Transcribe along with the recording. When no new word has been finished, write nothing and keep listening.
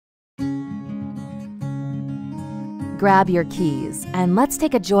grab your keys and let's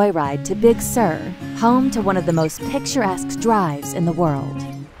take a joyride to Big Sur, home to one of the most picturesque drives in the world.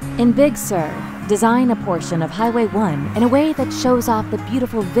 In Big Sur, design a portion of Highway 1 in a way that shows off the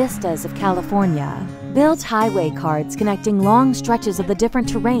beautiful vistas of California. Build highway cards connecting long stretches of the different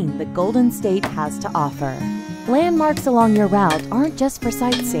terrain the Golden State has to offer. Landmarks along your route aren't just for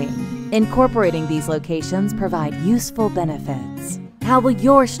sightseeing. Incorporating these locations provide useful benefits. How will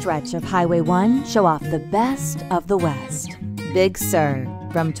your stretch of Highway 1 show off the best of the West? Big Sur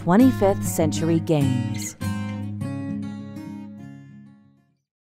from 25th Century Games.